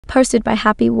Posted by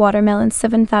Happy Watermelon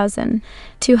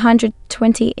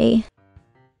 7220A.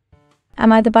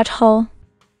 Am I the butthole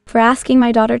for asking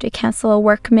my daughter to cancel a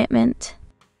work commitment?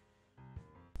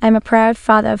 I'm a proud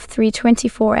father of 3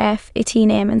 24F,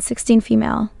 18M and 16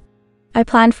 female. I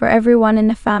planned for everyone in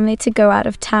the family to go out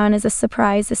of town as a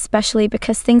surprise, especially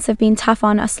because things have been tough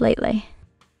on us lately.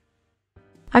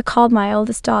 I called my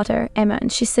oldest daughter, Emma,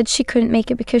 and she said she couldn't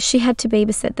make it because she had to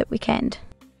babysit that weekend.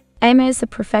 Emma is a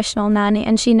professional nanny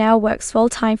and she now works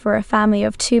full-time for a family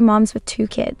of 2 moms with 2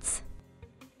 kids.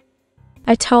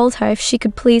 I told her if she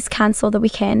could please cancel the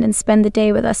weekend and spend the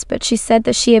day with us, but she said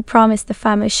that she had promised the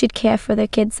family she'd care for their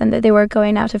kids and that they were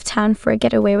going out of town for a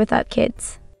getaway without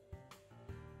kids.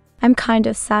 I'm kind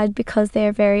of sad because they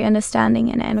are very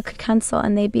understanding and Emma could cancel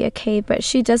and they'd be okay, but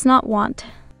she does not want.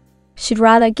 She'd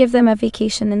rather give them a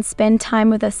vacation than spend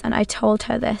time with us, and I told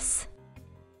her this.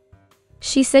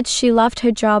 She said she loved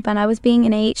her job and I was being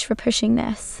an AH for pushing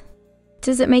this.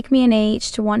 Does it make me an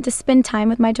AH to want to spend time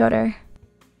with my daughter?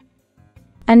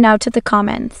 And now to the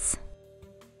comments.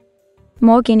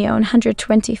 Morganio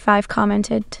 125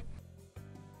 commented,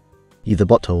 You the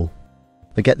butthole.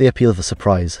 I get the appeal of the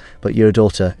surprise, but your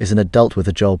daughter is an adult with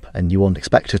a job and you won't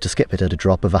expect her to skip it at a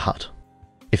drop of a hat.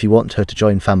 If you want her to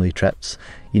join family trips,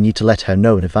 you need to let her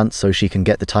know in advance so she can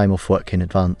get the time off work in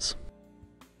advance.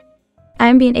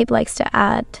 Ambient Ape likes to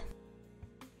add,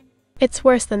 It's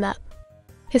worse than that.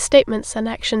 His statements and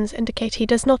actions indicate he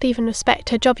does not even respect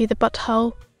her job, you the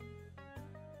butthole.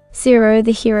 Zero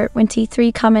the Hero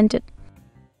 23 commented,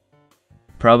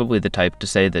 Probably the type to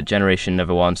say that generation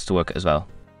never wants to work as well.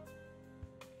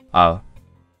 Oh.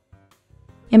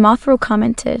 Imafro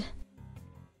commented,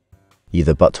 You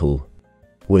the butthole.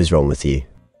 What is wrong with you?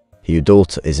 Your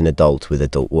daughter is an adult with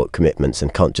adult work commitments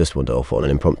and can't just wander off on an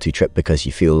impromptu trip because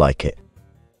you feel like it.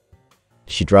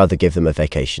 She'd rather give them a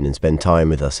vacation and spend time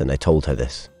with us, and I told her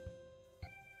this.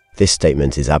 This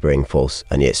statement is aberring false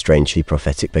and yet strangely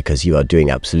prophetic because you are doing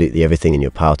absolutely everything in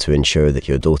your power to ensure that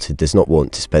your daughter does not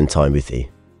want to spend time with you.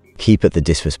 Keep at the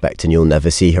disrespect and you'll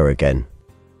never see her again.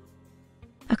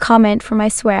 A comment from I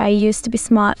Swear I Used to Be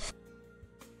Smart.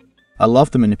 I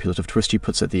love the manipulative twist he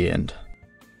puts at the end.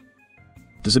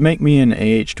 Does it make me an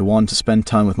AH to want to spend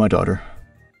time with my daughter?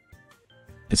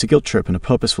 It's a guilt trip and a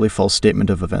purposefully false statement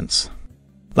of events.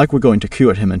 Like we're going to cue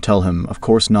at him and tell him, of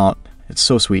course not, it's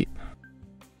so sweet.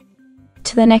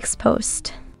 To the next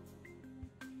post.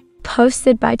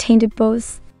 Posted by Tainted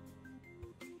Bows.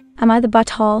 Am I the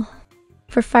butthole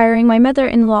for firing my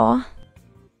mother-in-law?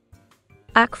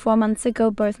 4 months ago,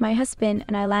 both my husband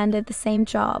and I landed the same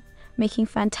job, making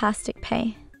fantastic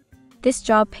pay. This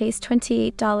job pays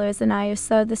 $28 an hour,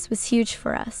 so this was huge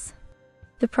for us.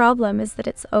 The problem is that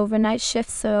it's overnight shift,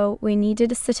 so we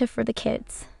needed a sitter for the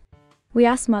kids. We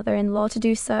asked mother-in-law to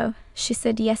do so. She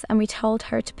said yes, and we told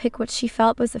her to pick what she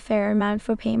felt was a fair amount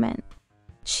for payment.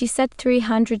 She said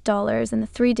 $300 in the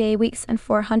 3-day weeks and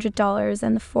 $400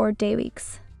 in the 4-day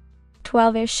weeks.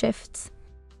 12-hour shifts.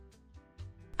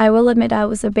 I will admit I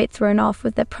was a bit thrown off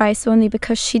with the price only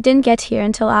because she didn't get here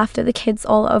until after the kids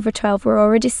all over 12 were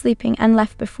already sleeping and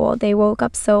left before they woke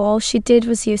up, so all she did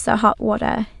was use our hot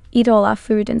water, eat all our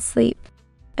food and sleep.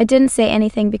 I didn't say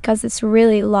anything because it's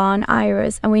really long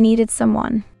hours and we needed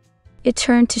someone. It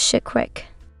turned to shit quick.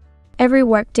 Every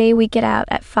work day we get out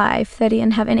at 5:30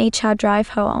 and have an HR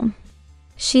drive home.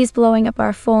 She's blowing up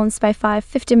our phones by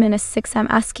 5:50 minutes 6 am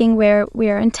asking where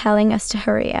we are and telling us to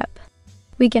hurry up.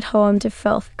 We get home to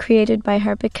filth created by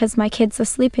her because my kids are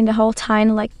sleeping the whole time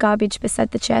like garbage beside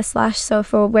the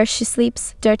chair/sofa where she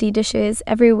sleeps, dirty dishes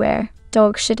everywhere,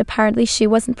 dog shit. Apparently she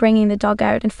wasn't bringing the dog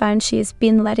out and found she has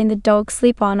been letting the dog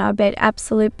sleep on our bed,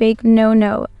 absolute big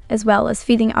no-no, as well as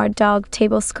feeding our dog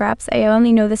table scraps. I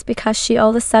only know this because she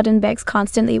all of a sudden begs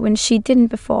constantly when she didn't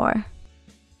before.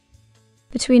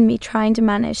 Between me trying to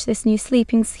manage this new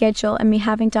sleeping schedule and me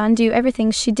having to undo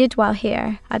everything she did while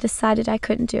here, I decided I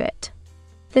couldn't do it.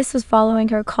 This was following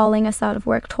her calling us out of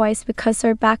work twice because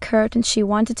her back hurt and she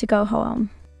wanted to go home.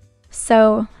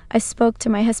 So I spoke to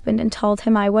my husband and told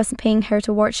him I wasn't paying her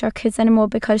to watch our kids anymore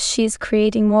because she is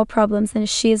creating more problems than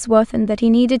she is worth and that he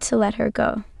needed to let her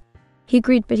go. He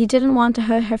agreed, but he didn't want to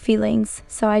hurt her feelings,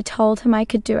 so I told him I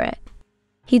could do it.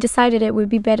 He decided it would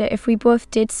be better if we both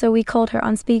did, so we called her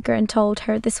on speaker and told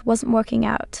her this wasn't working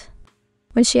out.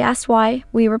 When she asked why,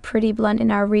 we were pretty blunt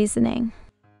in our reasoning.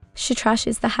 She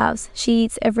trashes the house, she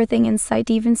eats everything in sight,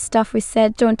 even stuff we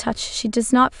said don't touch. She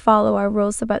does not follow our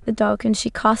rules about the dog, and she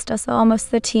cost us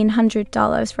almost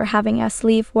 $1,300 for having us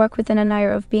leave work within an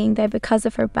hour of being there because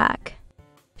of her back.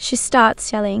 She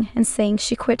starts yelling and saying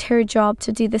she quit her job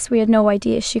to do this. We had no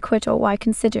idea she quit or why,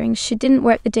 considering she didn't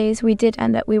work the days we did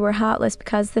and that we were heartless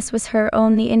because this was her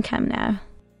only income now.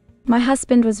 My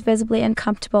husband was visibly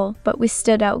uncomfortable, but we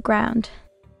stood our ground.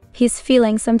 He's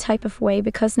feeling some type of way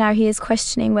because now he is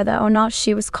questioning whether or not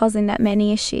she was causing that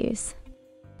many issues.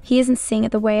 He isn't seeing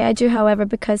it the way I do, however,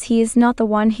 because he is not the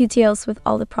one who deals with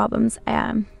all the problems. I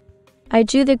am. I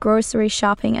do the grocery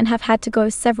shopping and have had to go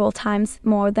several times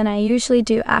more than I usually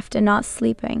do after not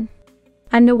sleeping.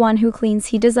 I'm the one who cleans,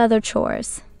 he does other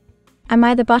chores. Am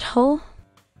I the butthole?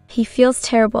 He feels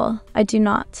terrible, I do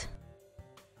not.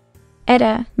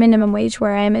 AITA minimum wage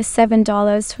where I am is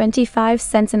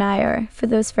 $7.25 an hour for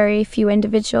those very few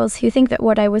individuals who think that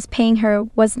what I was paying her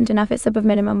wasn't enough, it's above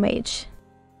minimum wage.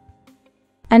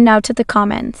 And now to the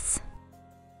comments.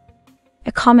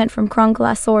 A comment from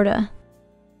Krongla Sorda.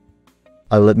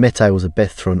 I will admit I was a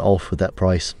bit thrown off with that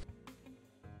price.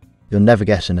 You'll never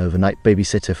get an overnight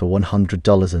babysitter for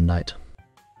 $100 a night.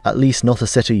 At least not a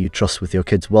sitter you trust with your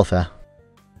kids' welfare.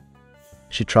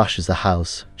 She trashes the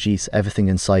house, she eats everything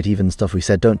inside, even stuff we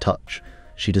said don't touch.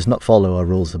 She does not follow our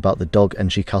rules about the dog,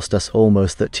 and she cost us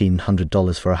almost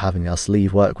 $1,300 for having us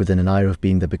leave work within an hour of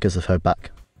being there because of her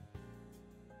back.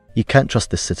 You can't trust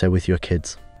this sitter with your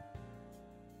kids.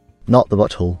 Not the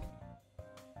butthole.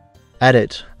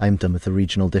 Edit. I'm done with the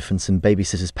regional difference in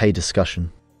babysitters' pay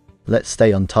discussion. Let's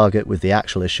stay on target with the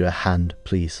actual issue at hand,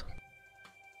 please.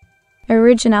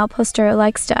 Original poster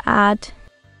likes to add.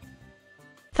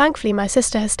 Thankfully, my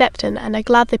sister has stepped in and I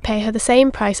gladly pay her the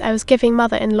same price I was giving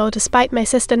mother-in-law despite my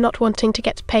sister not wanting to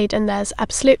get paid, and there's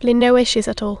absolutely no issues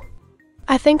at all.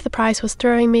 I think the price was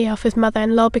throwing me off with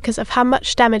mother-in-law because of how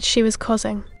much damage she was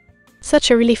causing. Such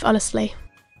a relief, honestly.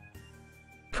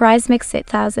 Prize Mix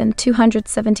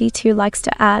 8272 likes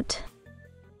to add.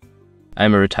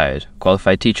 I'm a retired,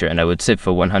 qualified teacher and I would sit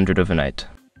for 100 overnight.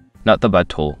 Not the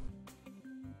butthole.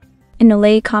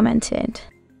 Inole commented.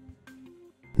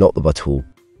 Not the butthole.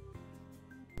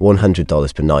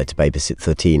 $100 per night to babysit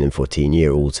 13 and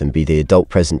 14-year-olds and be the adult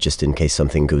present just in case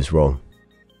something goes wrong.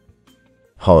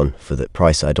 Han, for that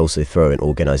price I'd also throw in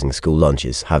organising school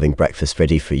lunches, having breakfast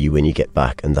ready for you when you get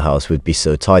back, and the house would be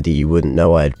so tidy you wouldn't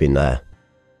know I had been there.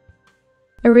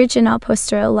 Original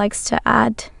poster likes to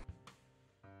add.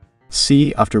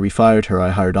 See, after we fired her I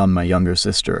hired on my younger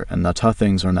sister, and that's how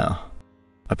things are now.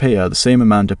 I pay her the same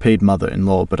amount I paid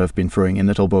mother-in-law, but I've been throwing in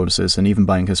little bonuses and even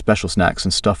buying her special snacks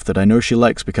and stuff that I know she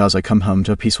likes because I come home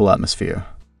to a peaceful atmosphere.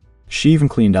 She even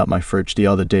cleaned out my fridge the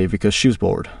other day because she was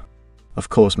bored. Of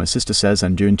course, my sister says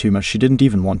I'm doing too much. She didn't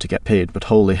even want to get paid, but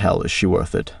holy hell, is she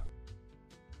worth it.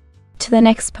 To the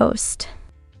next post.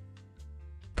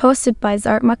 Posted by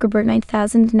Zartmuckerberg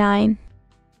 9009.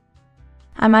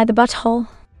 Am I the butthole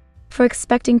for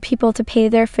expecting people to pay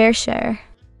their fair share?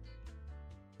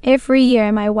 Every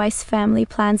year my wife's family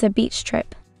plans a beach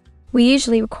trip. We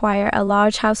usually require a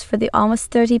large house for the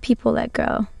almost 30 people that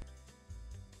go.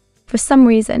 For some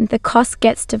reason, the cost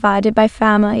gets divided by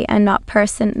family and not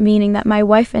person, meaning that my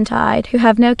wife and I, who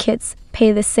have no kids,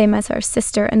 pay the same as our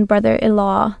sister and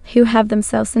brother-in-law, who have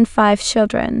themselves and 5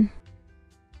 children.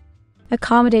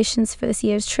 Accommodations for this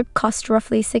year's trip cost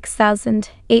roughly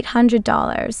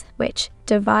 $6,800, which,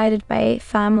 divided by 8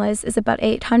 families, is about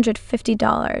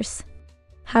 $850.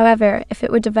 However, if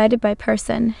it were divided by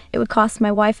person, it would cost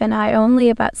my wife and I only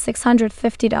about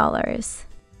 $650.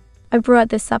 I brought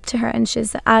this up to her and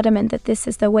she's adamant that this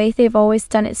is the way they've always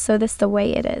done it, so this is the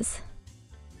way it is.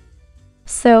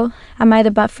 So, am I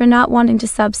the butt for not wanting to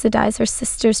subsidize her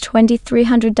sister's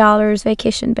 $2,300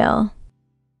 vacation bill?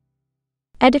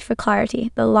 Edit for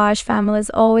clarity, the large families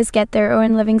always get their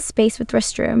own living space with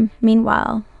restroom.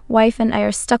 Meanwhile, wife and I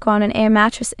are stuck on an air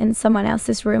mattress in someone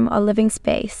else's room or living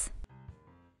space.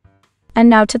 And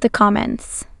now to the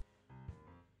comments.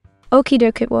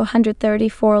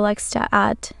 Okidokit134 likes to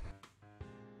add.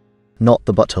 Not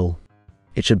the butthole.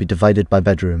 It should be divided by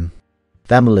bedroom.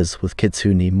 Families with kids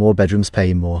who need more bedrooms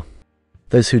pay more.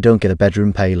 Those who don't get a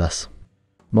bedroom pay less.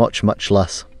 Much, much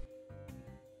less.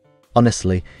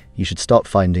 Honestly, you should start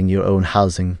finding your own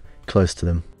housing close to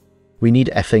them. We need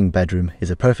effing bedroom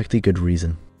is a perfectly good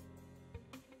reason.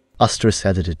 Asterisk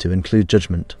edited to include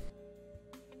judgment.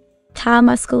 Tal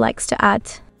Muskell likes to add.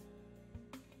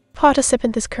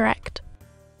 Participant is correct.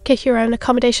 Get your own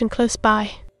accommodation close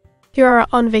by. You are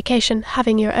on vacation,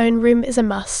 having your own room is a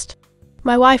must.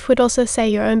 My wife would also say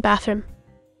your own bathroom.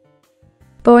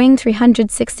 Boeing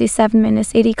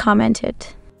 367-80 commented.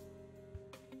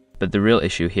 But the real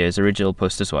issue here is original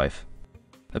poster's wife.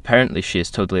 Apparently she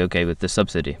is totally okay with the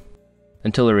subsidy.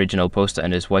 Until original poster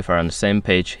and his wife are on the same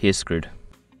page, he is screwed.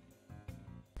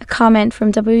 A comment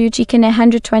from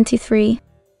WGK123.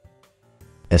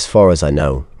 As far as I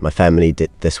know, my family did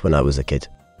this when I was a kid.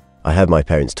 I heard my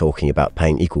parents talking about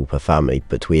paying equal per family,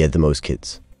 but we had the most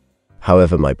kids.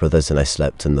 However, my brothers and I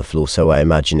slept on the floor, so I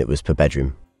imagine it was per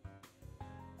bedroom.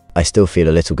 I still feel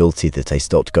a little guilty that I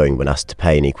stopped going when asked to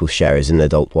pay an equal share as an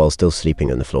adult while still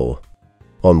sleeping on the floor.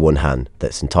 On one hand,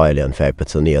 that's entirely unfair,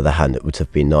 but on the other hand, it would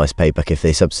have been nice payback if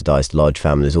they subsidised large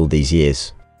families all these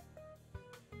years.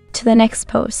 To the next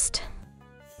post.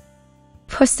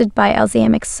 Posted by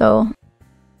LZMXO.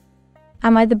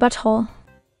 Am I the butthole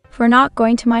for not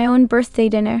going to my own birthday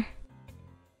dinner?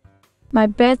 My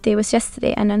birthday was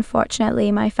yesterday, and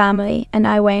unfortunately my family and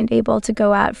I weren't able to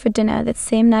go out for dinner that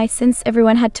same night since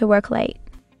everyone had to work late.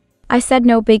 I said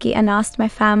no biggie and asked my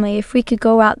family if we could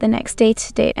go out the next day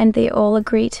to date, and they all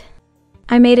agreed.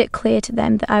 I made it clear to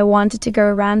them that I wanted to go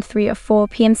around 3 or 4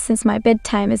 p.m. since my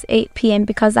bedtime is 8 p.m.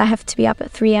 because I have to be up at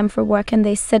 3 a.m. for work, and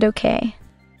they said okay.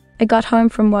 I got home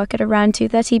from work at around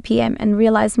 2:30 p.m. and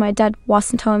realized my dad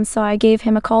wasn't home, so I gave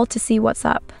him a call to see what's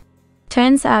up.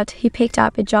 Turns out he picked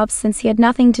up a job since he had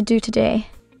nothing to do today.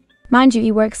 Mind you,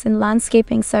 he works in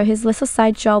landscaping, so his little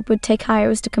side job would take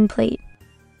hours to complete.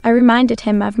 I reminded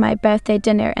him of my birthday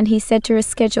dinner, and he said to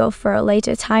reschedule for a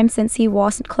later time since he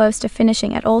wasn't close to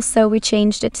finishing at all, so we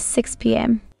changed it to 6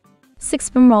 p.m.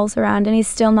 6 p.m. rolls around and he's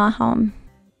still not home.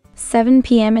 7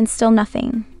 p.m. and still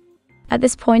nothing. At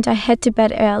this point I head to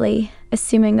bed early,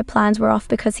 assuming the plans were off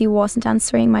because he wasn't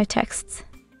answering my texts.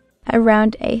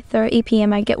 Around 8:30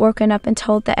 p.m. I get woken up and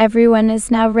told that everyone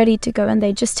is now ready to go and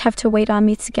they just have to wait on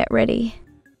me to get ready.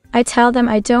 I tell them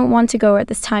I don't want to go at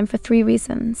this time for 3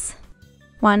 reasons.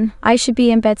 1. I should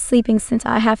be in bed sleeping since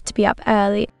I have to be up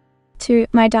early. 2.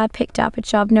 My dad picked up a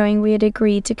job knowing we had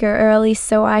agreed to go early,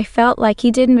 so I felt like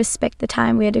he didn't respect the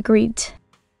time we had agreed.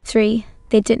 3.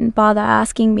 They didn't bother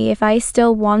asking me if I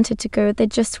still wanted to go, they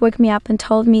just woke me up and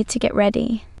told me to get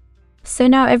ready. So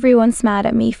now everyone's mad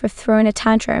at me for throwing a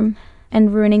tantrum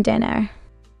and ruining dinner.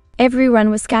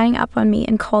 Everyone was ganging up on me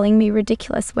and calling me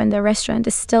ridiculous when the restaurant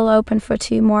is still open for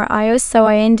 2 more hours, so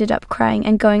I ended up crying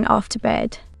and going off to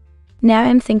bed. Now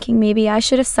I'm thinking maybe I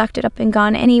should have sucked it up and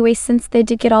gone anyway, since they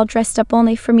did get all dressed up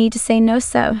only for me to say no,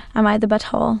 so am I the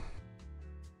butthole?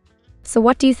 So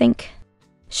what do you think?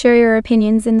 Share your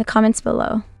opinions in the comments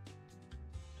below.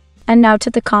 And now to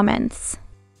the comments.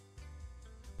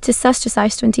 To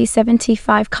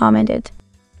Sustersize2075 commented,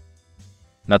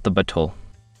 Not the butthole.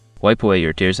 Wipe away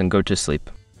your tears and go to sleep.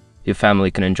 Your family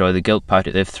can enjoy the guilt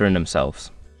party they've thrown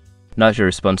themselves. Not your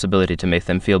responsibility to make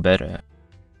them feel better.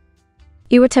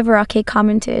 Iwatavarake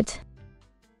commented,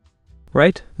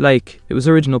 Right, like, it was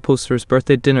original poster's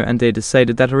birthday dinner and they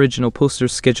decided that original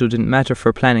poster's schedule didn't matter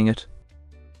for planning it.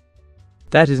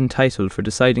 That is entitled for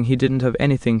deciding he didn't have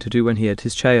anything to do when he had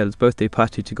his child's birthday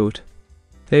party to go to.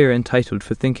 They are entitled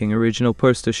for thinking original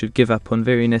poster should give up on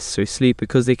very necessary sleep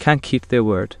because they can't keep their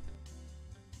word.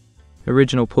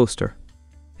 Original poster.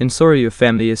 I'm sorry your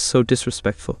family is so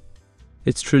disrespectful.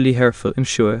 It's truly hurtful, I'm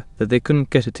sure, that they couldn't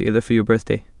get it together for your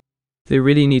birthday. They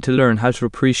really need to learn how to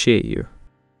appreciate you.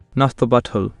 Not the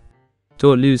butthole.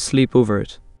 Don't lose sleep over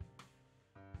it.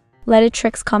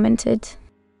 Leditrix commented,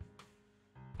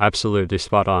 Absolutely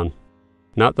spot on.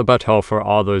 Not the butthole for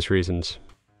all those reasons.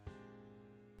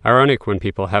 Ironic when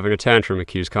people having a tantrum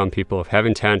accuse calm people of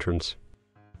having tantrums.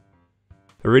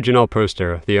 Original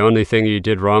poster, the only thing you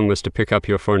did wrong was to pick up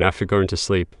your phone after going to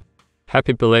sleep.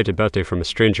 Happy belated birthday from a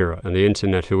stranger on the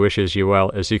internet who wishes you well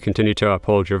as you continue to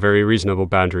uphold your very reasonable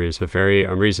boundaries with very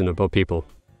unreasonable people.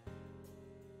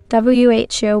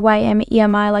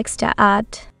 WHOYMEMI likes to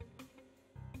add,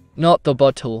 Not the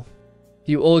butthole.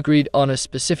 You all agreed on a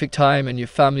specific time and your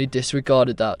family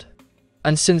disregarded that.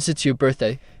 And since it's your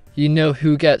birthday, you know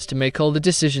who gets to make all the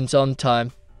decisions on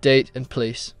time, date and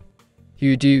place.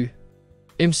 You do.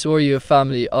 I'm sorry your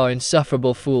family are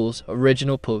insufferable fools,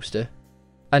 original poster.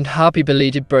 And happy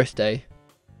belated birthday.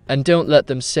 And don't let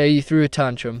them say you threw a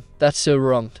tantrum, that's so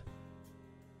wrong.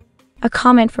 A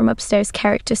comment from upstairs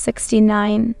character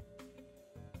 69.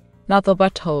 Not the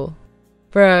butthole.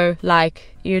 Bro,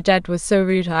 like, your dad was so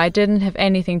rude. I didn't have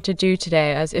anything to do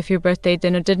today, as if your birthday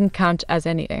dinner didn't count as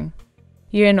anything.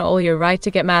 You're in all your right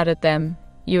to get mad at them.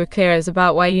 You were clear as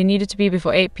about why you needed to be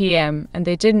before 8 p.m, and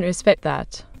they didn't respect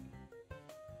that.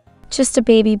 Just a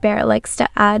baby bear likes to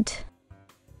add,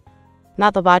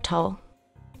 Not the butthole.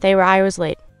 They were hours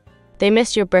late. They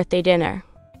missed your birthday dinner.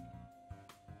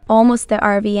 Almost the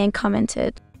RVN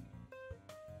commented,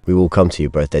 We will come to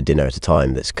your birthday dinner at a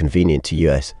time that's convenient to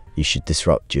you, as you should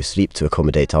disrupt your sleep to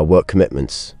accommodate our work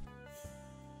commitments.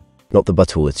 Not the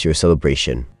butthole, it's your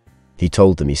celebration. He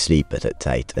told them you sleep at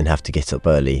 8 and have to get up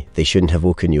early. They shouldn't have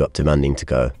woken you up demanding to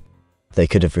go. They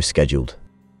could have rescheduled.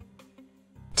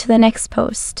 To the next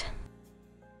post.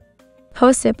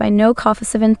 Posted by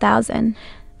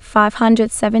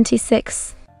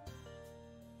NoCoffee7576.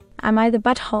 Am I the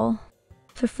butthole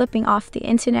for flipping off the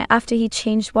internet after he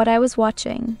changed what I was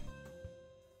watching?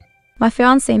 My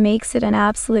fiancé makes it an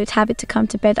absolute habit to come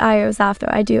to bed hours after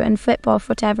I do and flip off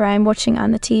whatever I'm watching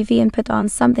on the TV and put on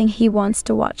something he wants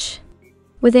to watch.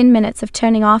 Within minutes of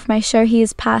turning off my show, he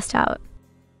is passed out.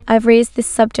 I've raised this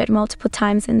subject multiple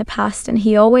times in the past and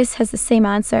he always has the same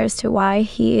answer as to why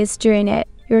he is doing it.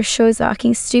 Your show's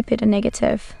fucking stupid and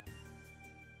negative.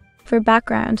 For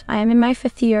background, I am in my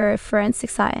 5th year of forensic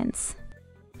science.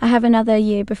 I have another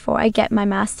year before I get my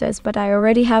master's, but I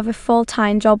already have a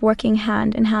full-time job working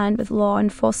hand in hand with law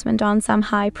enforcement on some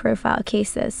high-profile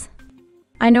cases.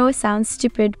 I know it sounds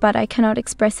stupid, but I cannot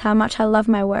express how much I love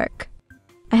my work.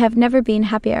 I have never been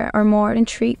happier or more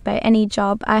intrigued by any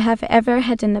job I have ever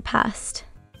had in the past.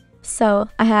 So,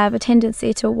 I have a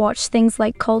tendency to watch things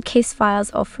like cold case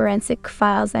files or forensic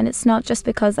files, and it's not just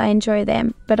because I enjoy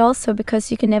them, but also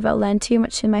because you can never learn too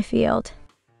much in my field.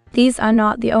 These are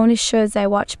not the only shows I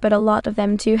watch, but a lot of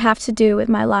them do have to do with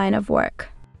my line of work.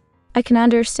 I can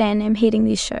understand him hating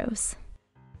these shows.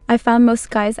 I found most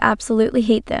guys absolutely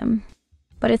hate them,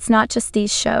 but it's not just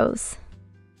these shows.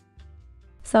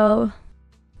 So,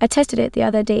 I tested it the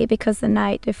other day because the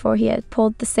night before he had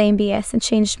pulled the same BS and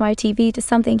changed my TV to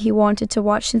something he wanted to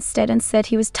watch instead and said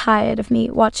he was tired of me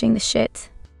watching the shit.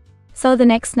 So the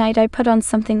next night I put on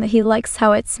something that he likes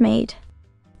how it's made.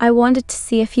 I wanted to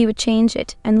see if he would change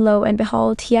it, and lo and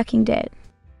behold, he fucking did.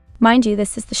 Mind you,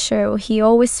 this is the show he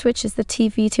always switches the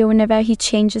TV to whenever he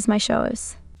changes my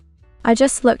shows. I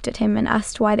just looked at him and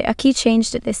asked why the he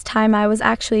changed it this time. I was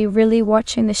actually really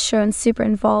watching this show and super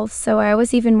involved, so I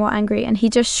was even more angry, and he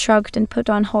just shrugged and put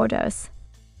on Hoarders.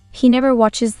 He never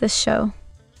watches this show.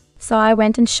 So I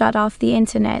went and shut off the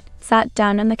internet, sat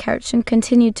down on the couch and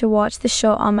continued to watch the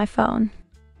show on my phone.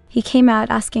 He came out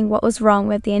asking what was wrong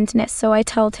with the internet, so I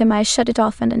told him I shut it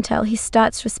off and until he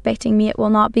starts respecting me it will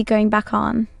not be going back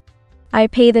on. I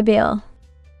pay the bill.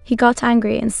 He got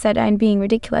angry and said I'm being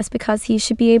ridiculous because he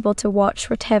should be able to watch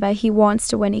whatever he wants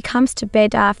to when he comes to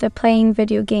bed after playing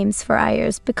video games for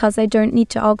hours because I don't need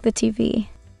to hog the TV.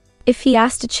 If he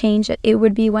asked to change it, it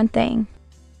would be one thing.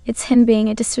 It's him being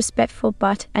a disrespectful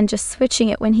butt and just switching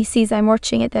it when he sees I'm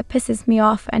watching it that pisses me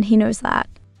off, and he knows that.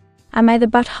 Am I the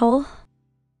butthole?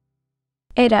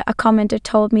 AITA, a commenter,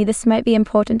 told me this might be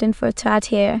important info to add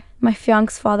here. My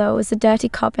fiancé's father was a dirty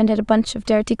cop and had a bunch of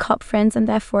dirty cop friends, and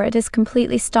therefore it has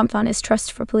completely stumped on his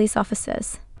trust for police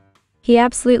officers. He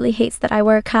absolutely hates that I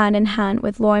work hand in hand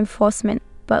with law enforcement,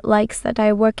 but likes that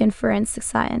I work in forensic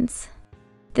science.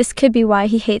 This could be why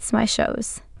he hates my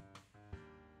shows.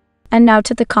 And now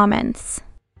to the comments.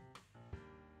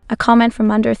 A comment from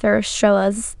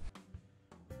amithejerk.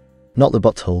 Not the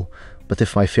butthole, but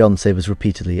if my fiancé was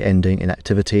repeatedly ending in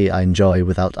activity I enjoy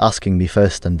without asking me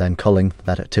first and then calling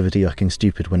that activity fucking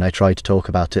stupid when I try to talk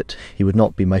about it, he would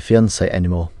not be my fiancé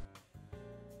anymore.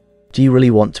 Do you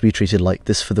really want to be treated like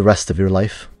this for the rest of your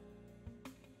life?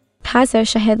 Kaiser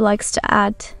Shahid likes to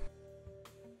add.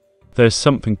 There's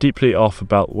something deeply off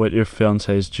about what your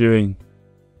fiancé is doing.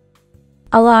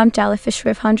 Alarm Jellyfish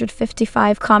with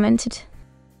 155 commented.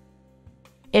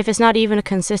 If it's not even a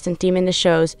consistent theme in the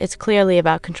shows, it's clearly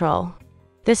about control.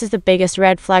 This is the biggest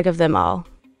red flag of them all.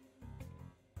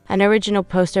 An original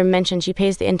poster mentioned she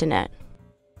pays the internet.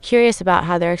 Curious about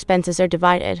how their expenses are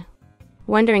divided.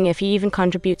 Wondering if he even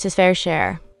contributes his fair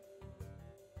share.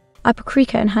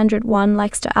 Apokrika in 101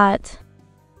 likes to add.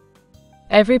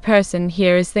 Every person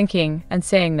here is thinking and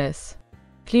saying this.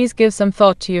 Please give some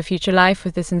thought to your future life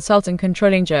with this insulting,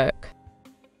 controlling jerk.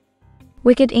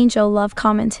 Wicked Angel Love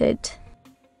commented.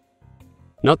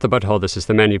 Not the butthole, this is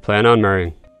the man you plan on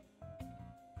marrying.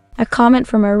 A comment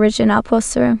from original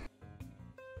poster.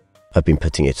 I've been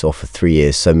putting it off for 3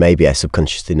 years, so maybe I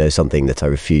subconsciously know something that I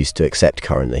refuse to accept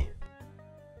currently.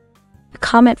 A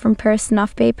comment from person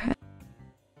off paper.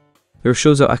 Your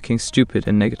shows are acting stupid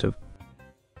and negative.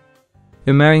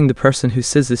 You're marrying the person who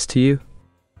says this to you.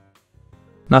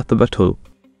 Not the butthole.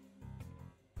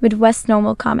 Midwest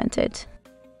Normal commented.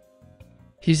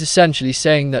 He's essentially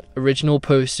saying that original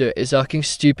poster is acting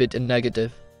stupid and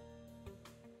negative.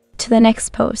 To the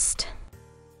next post.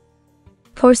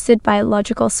 Posted by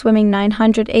Logical Swimming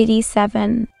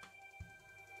 987.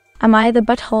 Am I the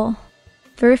butthole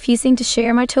for refusing to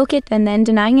share my toolkit and then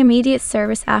denying immediate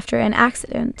service after an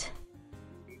accident?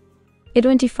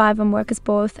 A25 work as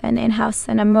both an in-house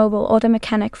and a mobile auto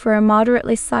mechanic for a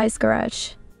moderately sized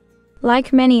garage.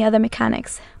 Like many other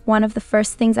mechanics, one of the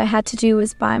first things I had to do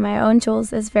was buy my own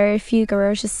tools as very few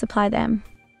garages supply them.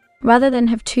 Rather than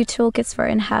have two toolkits for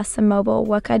in-house and mobile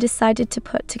work, I decided to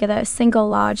put together a single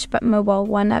large but mobile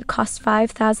one that cost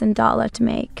 $5,000 to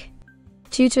make.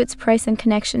 Due to its price and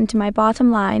connection to my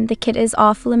bottom line, the kit is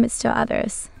off limits to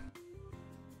others.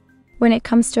 When it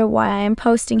comes to why I am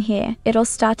posting here, it all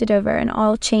started over an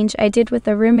oil change I did with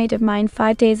a roommate of mine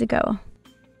 5 days ago.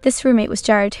 This roommate was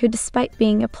Jared, who despite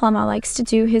being a plumber likes to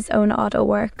do his own auto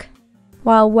work.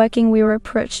 While working, we were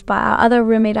approached by our other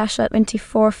roommate Ashley,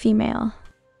 24, female.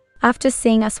 After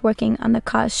seeing us working on the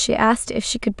cars, she asked if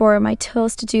she could borrow my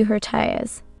tools to do her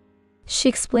tires. She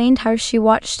explained how she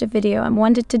watched a video and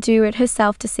wanted to do it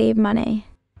herself to save money.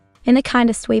 In the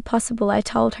kindest way possible, I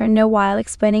told her no while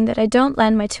explaining that I don't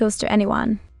lend my tools to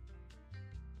anyone.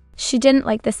 She didn't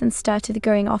like this and started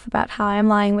going off about how I am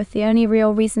lying, with the only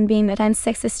real reason being that I'm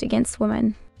sexist against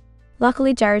women.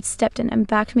 Luckily, Jared stepped in and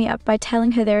backed me up by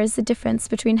telling her there is a difference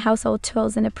between household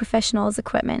tools and a professional's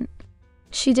equipment.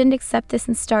 She didn't accept this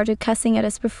and started cussing at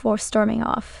us before storming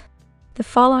off. The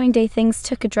following day, things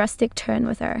took a drastic turn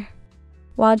with her.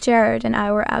 While Jared and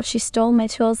I were out, she stole my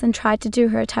tools and tried to do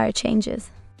her tire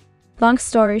changes. Long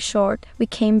story short, we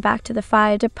came back to the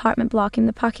fire department blocking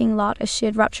the parking lot as she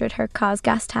had ruptured her car's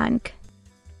gas tank.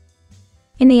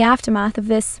 In the aftermath of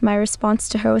this, my response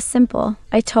to her was simple.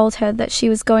 I told her that she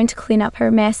was going to clean up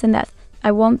her mess and that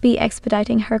I won't be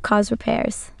expediting her car's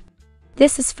repairs.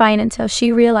 This is fine until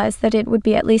she realized that it would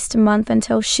be at least a month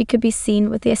until she could be seen,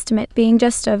 with the estimate being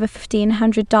just over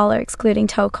 $1,500 excluding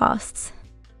tow costs.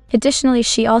 Additionally,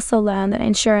 she also learned that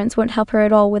insurance won't help her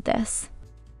at all with this.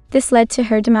 This led to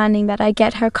her demanding that I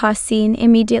get her car seen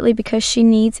immediately because she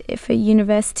needs it for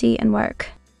university and work.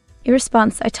 In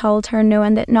response, I told her no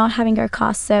and that not having her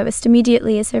car serviced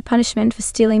immediately is her punishment for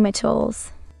stealing my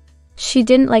tools. She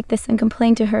didn't like this and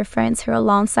complained to her friends who are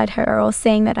alongside her, all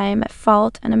saying that I am at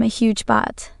fault and I'm a huge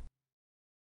butt.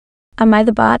 Am I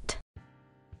the butt?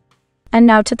 And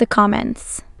now to the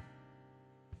comments.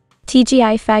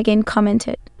 TGI Fagin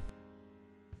commented,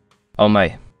 Oh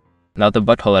my, not the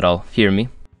butthole at all, hear me?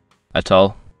 At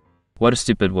all. What a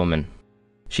stupid woman.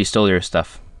 She stole your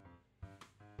stuff.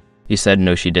 You said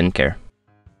no, she didn't care.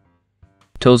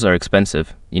 Tools are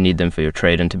expensive. You need them for your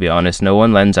trade, and to be honest, no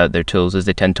one lends out their tools as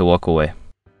they tend to walk away.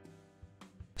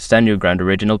 Stand your ground,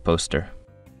 original poster.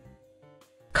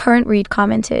 Current Read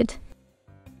commented,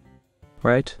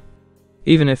 Right?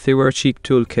 Even if they were a cheap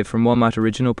toolkit from Walmart,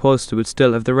 original poster would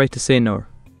still have the right to say no.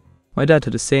 My dad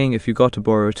had a saying, if you got to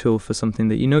borrow a tool for something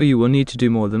that you know you will need to do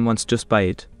more than once, just buy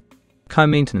it. Car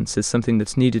maintenance is something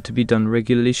that's needed to be done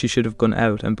regularly. She should have gone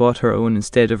out and bought her own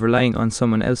instead of relying on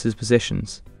someone else's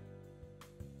possessions.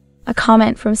 A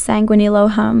comment from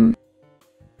Sanguinilohum.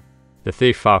 The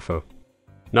thief Fafo.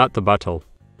 Not the butthole.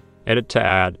 Edit to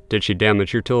add, did she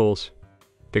damage your tools?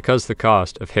 Because the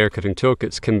cost of haircutting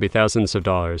toolkits can be thousands of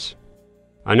dollars.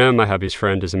 I know my hubby's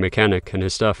friend is a mechanic and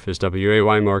his stuff is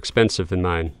way more expensive than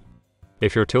mine.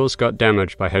 If your tools got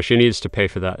damaged by her, she needs to pay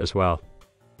for that as well.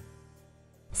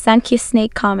 Sankey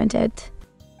Snake commented,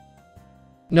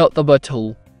 Not the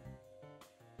butthole.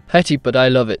 Petty, but I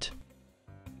love it.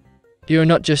 You're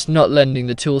not just not lending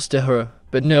the tools to her,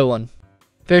 but no one.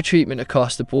 Fair treatment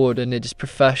across the board, and it is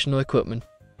professional equipment.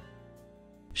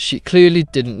 She clearly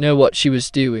didn't know what she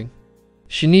was doing.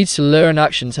 She needs to learn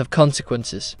actions have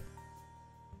consequences.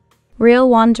 Real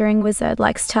Wandering Wizard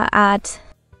likes to add,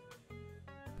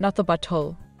 Not the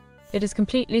butthole. It is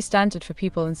completely standard for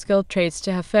people in skilled trades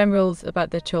to have firm rules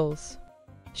about their tools.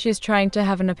 She is trying to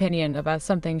have an opinion about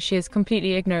something she is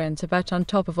completely ignorant about on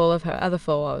top of all of her other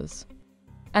flaws.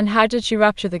 And how did she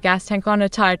rupture the gas tank on a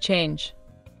tire change?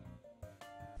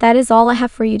 That is all I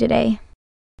have for you today.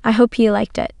 I hope you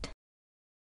liked it.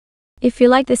 If you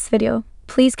like this video,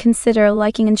 please consider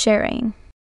liking and sharing.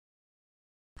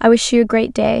 I wish you a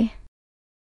great day.